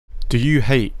Do you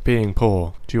hate being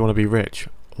poor? Do you want to be rich?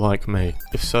 Like me?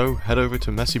 If so, head over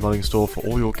to Messy Modding Store for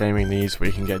all your gaming needs where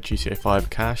you can get GTA 5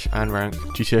 cash and rank,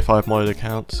 GTA 5 modded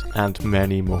accounts, and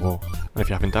many more. And if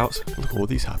you're having doubts, look at all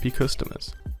these happy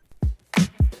customers.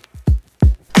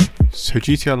 So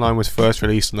GTA Online was first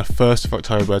released on the 1st of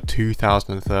October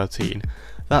 2013.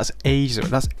 That's ages ago,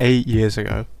 that's 8 years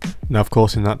ago. Now of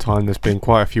course in that time there's been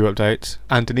quite a few updates,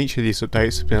 and in each of these updates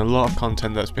there's been a lot of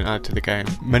content that's been added to the game.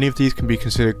 Many of these can be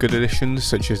considered good additions,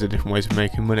 such as the different ways of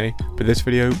making money, but this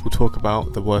video will talk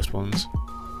about the worst ones.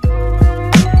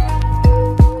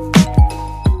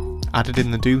 Added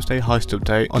in the Doomsday Heist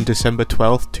update on December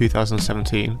 12th,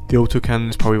 2017, the autocannon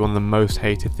is probably one of the most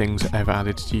hated things ever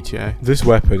added to GTA. This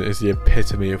weapon is the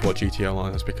epitome of what GTA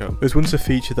Online has become. It was once a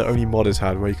feature that only modders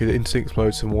had, where you could instantly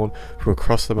explode someone from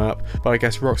across the map, but I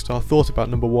guess Rockstar thought about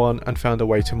number one and found a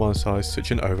way to monetize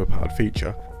such an overpowered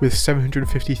feature. With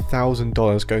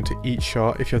 $750,000 going to each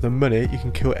shot, if you have the money, you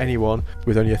can kill anyone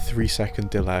with only a 3-second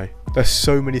delay. There's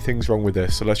so many things wrong with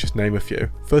this, so let's just name a few.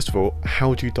 First of all,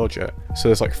 how do you dodge it? So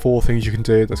there's like 4 things you can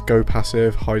do. There's go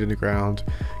passive, hide in the ground,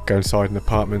 go inside an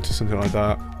apartment or something like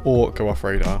that, or go off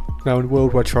radar. Now in a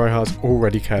world where tryhards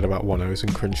already cared about 1-0s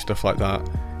and cringe stuff like that,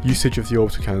 usage of the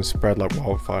autocannon spread like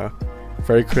wildfire.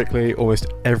 Very quickly, almost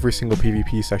every single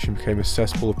PvP session became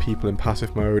accessible to people in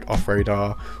passive mode, off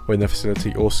radar, or in their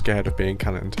facility, or scared of being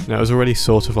cannoned. Now it was already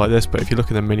sort of like this, but if you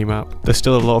look at the minimap, there's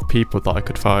still a lot of people that I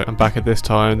could fight, and back at this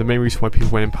time, the main reason why people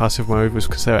went in passive mode was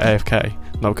because they were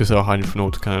AFK, not because they were hiding from an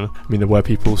autocannon. I mean, there were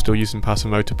people still using passive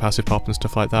mode to passive pop and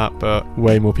stuff like that, but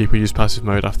way more people used passive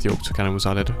mode after the autocannon was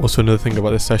added. Also another thing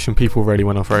about this session, people really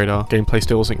went off radar. Gameplay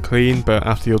still wasn't clean, but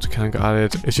after the autocannon got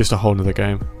added, it's just a whole nother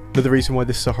game. Another reason why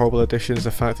this is a horrible addition is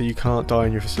the fact that you can't die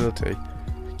in your facility.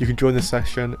 You can join the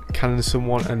session, cannon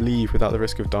someone and leave without the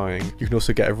risk of dying. You can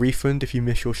also get a refund if you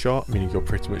miss your shot, meaning you're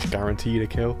pretty much guaranteed a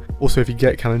kill. Also, if you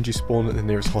get cannoned, you spawn at the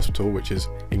nearest hospital, which is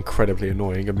incredibly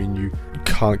annoying. I mean, you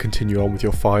can't continue on with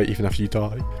your fight even after you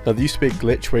die. Now, there used to be a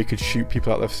glitch where you could shoot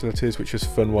people out of their facilities, which was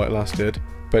fun while it lasted.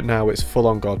 But now it's full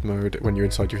on God mode when you're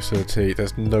inside your facility.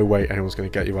 There's no way anyone's going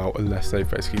to get you out unless they've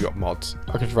basically got mods.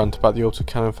 I could rant about the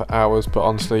autocannon for hours, but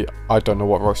honestly, I don't know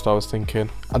what Rockstar was thinking.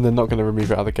 And they're not going to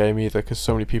remove it out of the game either, because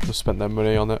so many people have spent their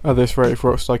money on it. At this rate, if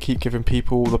Rockstar keep giving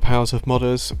people the powers of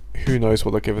modders, who knows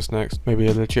what they'll give us next. Maybe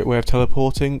a legit way of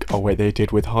teleporting? Oh wait, they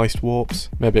did with heist warps.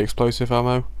 Maybe explosive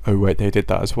ammo? Oh wait, they did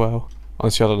that as well.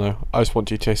 Honestly, I don't know. I just want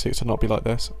GTA 6 to not be like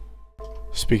this.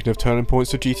 Speaking of turning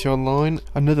points of GTA Online,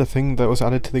 another thing that was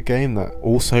added to the game that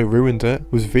also ruined it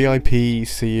was VIP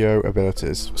CEO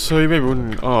abilities. So you may be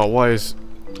wondering, oh, why is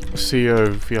CEO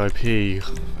VIP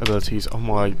abilities on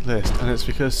my list? And it's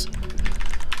because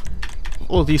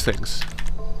all of these things.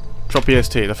 Drop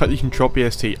BST, the fact that you can drop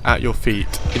BST at your feet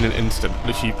in an instant,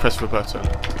 literally press the button,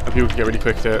 and people can get really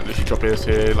quick at it, literally drop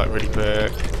BST like really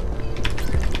quick.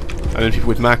 And then people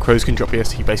with macros can drop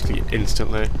BST basically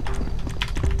instantly.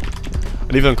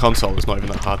 And even on console, it's not even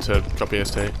that hard to drop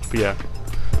BST. But yeah,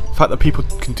 the fact that people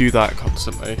can do that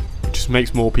constantly just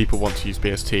makes more people want to use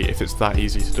BST if it's that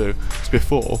easy to do. Because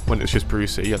before, when it was just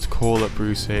Brucey, you had to call up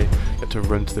Brucey, you had to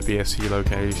run to the BST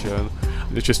location.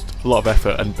 And it's just a lot of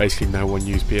effort, and basically no one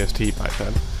used BST back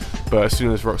then. But as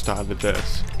soon as Rockstar added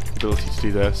this, the ability to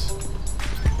do this,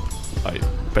 like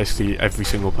basically every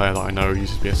single player that I know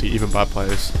uses BST, even bad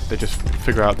players, they just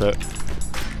figure out that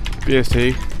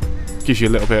BST gives you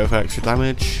a little bit of extra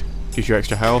damage, gives you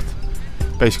extra health.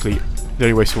 Basically, the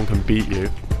only way someone can beat you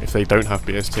if they don't have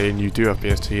BST and you do have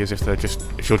BST is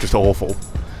if you're just awful.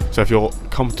 So if you're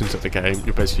competent at the game,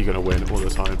 you're basically going to win all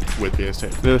the time with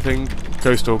BST. Another thing,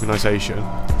 Ghost Organisation,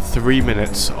 3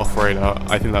 minutes off radar.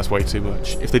 I think that's way too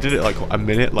much. If they did it like a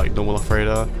minute, like normal off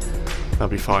radar, that'd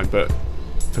be fine. But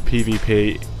for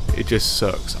PvP, it just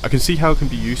sucks. I can see how it can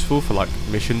be useful for like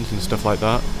missions and stuff like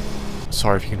that.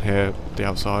 Sorry if you can hear the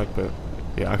outside, but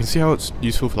yeah, I can see how it's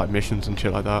useful for like missions and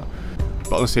shit like that.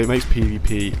 But honestly, it makes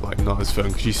PvP like not as fun,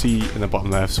 because you see in the bottom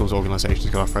left someone's organisation's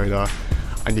gone off radar,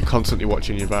 and you're constantly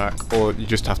watching your back, or you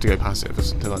just have to go passive or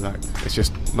something like that. It's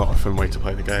just not a fun way to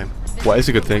play the game. What is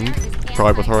a good thing?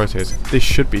 Bribe authorities. This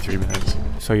should be 3 minutes.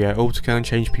 So yeah, autocannon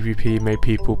changed PvP, made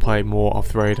people play more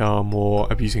off the radar, more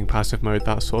abusing passive mode,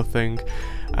 that sort of thing.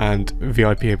 And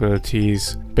VIP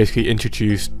abilities basically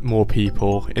introduced more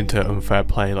people into unfair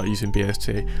play, like using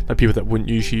BST. Like people that wouldn't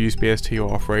usually use BST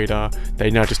or off radar, they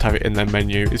now just have it in their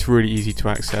menu. It's really easy to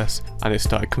access, and it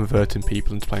started converting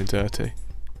people into playing dirty.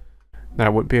 Now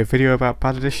it wouldn't be a video about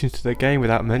bad additions to the game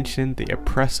without mentioning the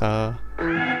oppressor.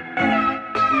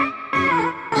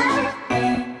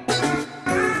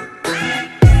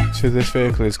 So this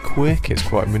vehicle is quick, it's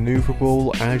quite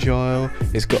manoeuvrable, agile,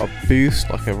 it's got a boost,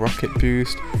 like a rocket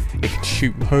boost, it can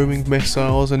shoot homing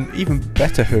missiles, and even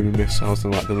better homing missiles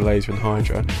than like the laser and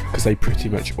Hydra, because they pretty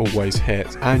much always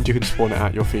hit, and you can spawn it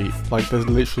at your feet. Like, there's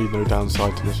literally no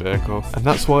downside to this vehicle, and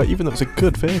that's why, even though it's a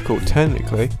good vehicle,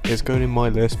 technically, it's going in my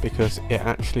list because it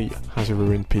actually has a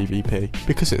ruined PvP.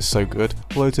 Because it's so good,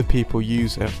 loads of people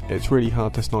use it, it's really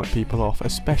hard to snipe people off,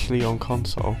 especially on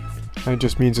console. And it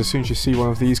just means as soon as you see one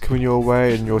of these coming your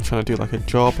way and you're trying to do like a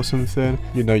job or something,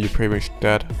 you know you're pretty much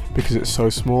dead. Because it's so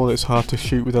small, it's hard to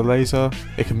shoot with a laser.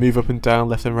 It can move up and down,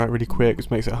 left and right really quick,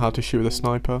 which makes it hard to shoot with a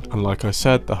sniper. And like I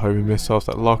said, the homing missiles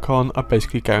that lock on are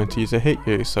basically guaranteed to hit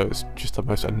you, so it's just the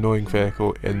most annoying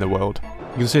vehicle in the world.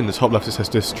 You can see in the top left it says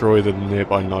destroy the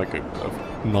nearby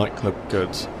nightclub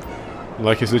goods.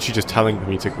 Like, it's literally just telling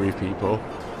me to grief people.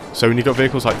 So when you've got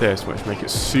vehicles like this, which make it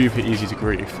super easy to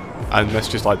grief, and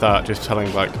messages like that just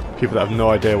telling like people that have no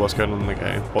idea what's going on in the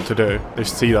game what to do, they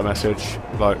see that message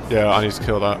like, yeah, I need to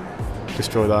kill that,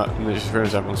 destroy that, and it just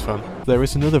ruins everyone's fun. There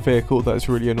is another vehicle that is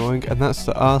really annoying, and that's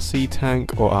the RC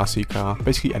tank or RC car,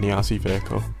 basically any RC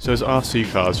vehicle. So as RC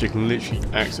cars, you can literally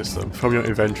access them from your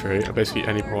inventory at basically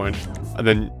any point, and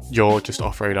then you're just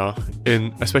off radar.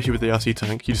 Especially with the RC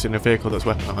tank, you're just in a vehicle that's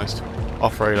weaponized,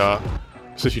 off radar,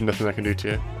 there's literally nothing they can do to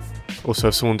you. Also,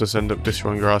 if someone does end up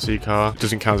destroying your RC car, it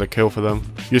doesn't count as a kill for them.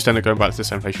 You just end up going back to the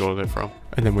same place you ordered it from.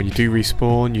 And then when you do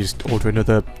respawn, you just order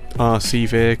another RC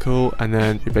vehicle, and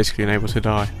then you're basically unable to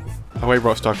die. A way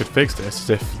Rockstar could fix this is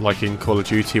if, like in Call of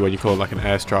Duty, when you call it like an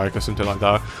airstrike or something like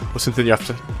that, or something you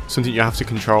have to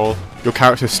control, your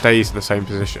character stays in the same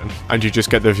position, and you just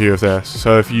get the view of this.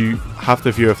 So if you have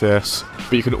the view of this,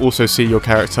 but you can also see your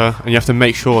character, and you have to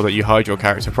make sure that you hide your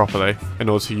character properly in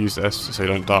order to use this, so you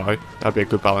don't die. That'd be a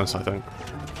good balance, I think.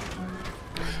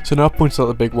 So now I've pointed out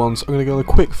the big ones, I'm going to go on a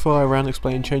quick fire round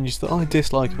explaining changes that I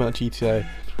dislike about GTA.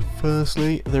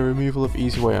 Firstly, the removal of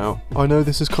easy way out. I know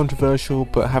this is controversial,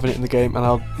 but having it in the game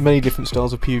allowed many different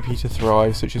styles of PvP to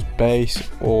thrive, such as base,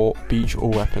 or beach, or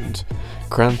weapons.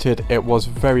 Granted, it was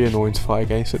very annoying to fight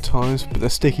against at times, but the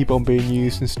sticky bomb being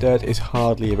used instead is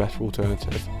hardly a better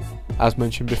alternative. As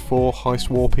mentioned before, heist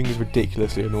warping is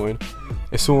ridiculously annoying.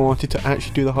 If someone wanted to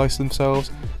actually do the heist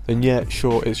themselves, then yeah,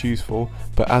 sure, it's useful,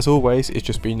 but as always, it's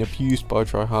just being abused by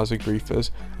tryhards and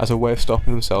griefers as a way of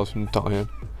stopping themselves from dying.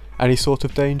 Any sort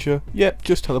of danger? Yep,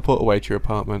 just teleport away to your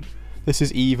apartment. This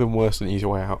is even worse than easy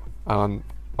way out, and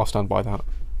I'll stand by that.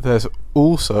 There's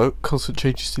also constant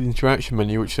changes to the interaction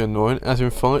menu, which are annoying, as in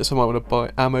fights I might want to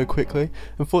buy ammo quickly.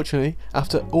 Unfortunately,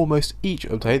 after almost each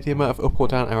update, the amount of up or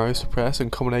down arrows to press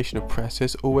and combination of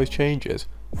presses always changes.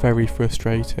 Very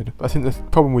frustrating. I think the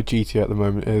problem with GTA at the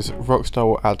moment is Rockstar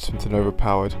will add something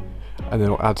overpowered, and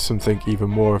then it'll add something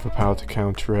even more overpowered to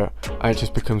counter it, and it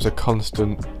just becomes a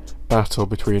constant battle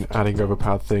between adding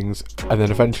overpowered things, and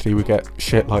then eventually we get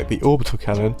shit like the orbital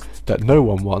cannon that no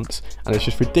one wants, and it's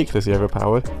just ridiculously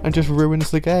overpowered and just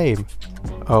ruins the game.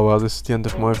 Oh well, this is the end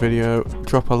of my video.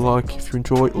 Drop a like if you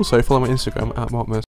enjoy. Also follow my Instagram @markmers.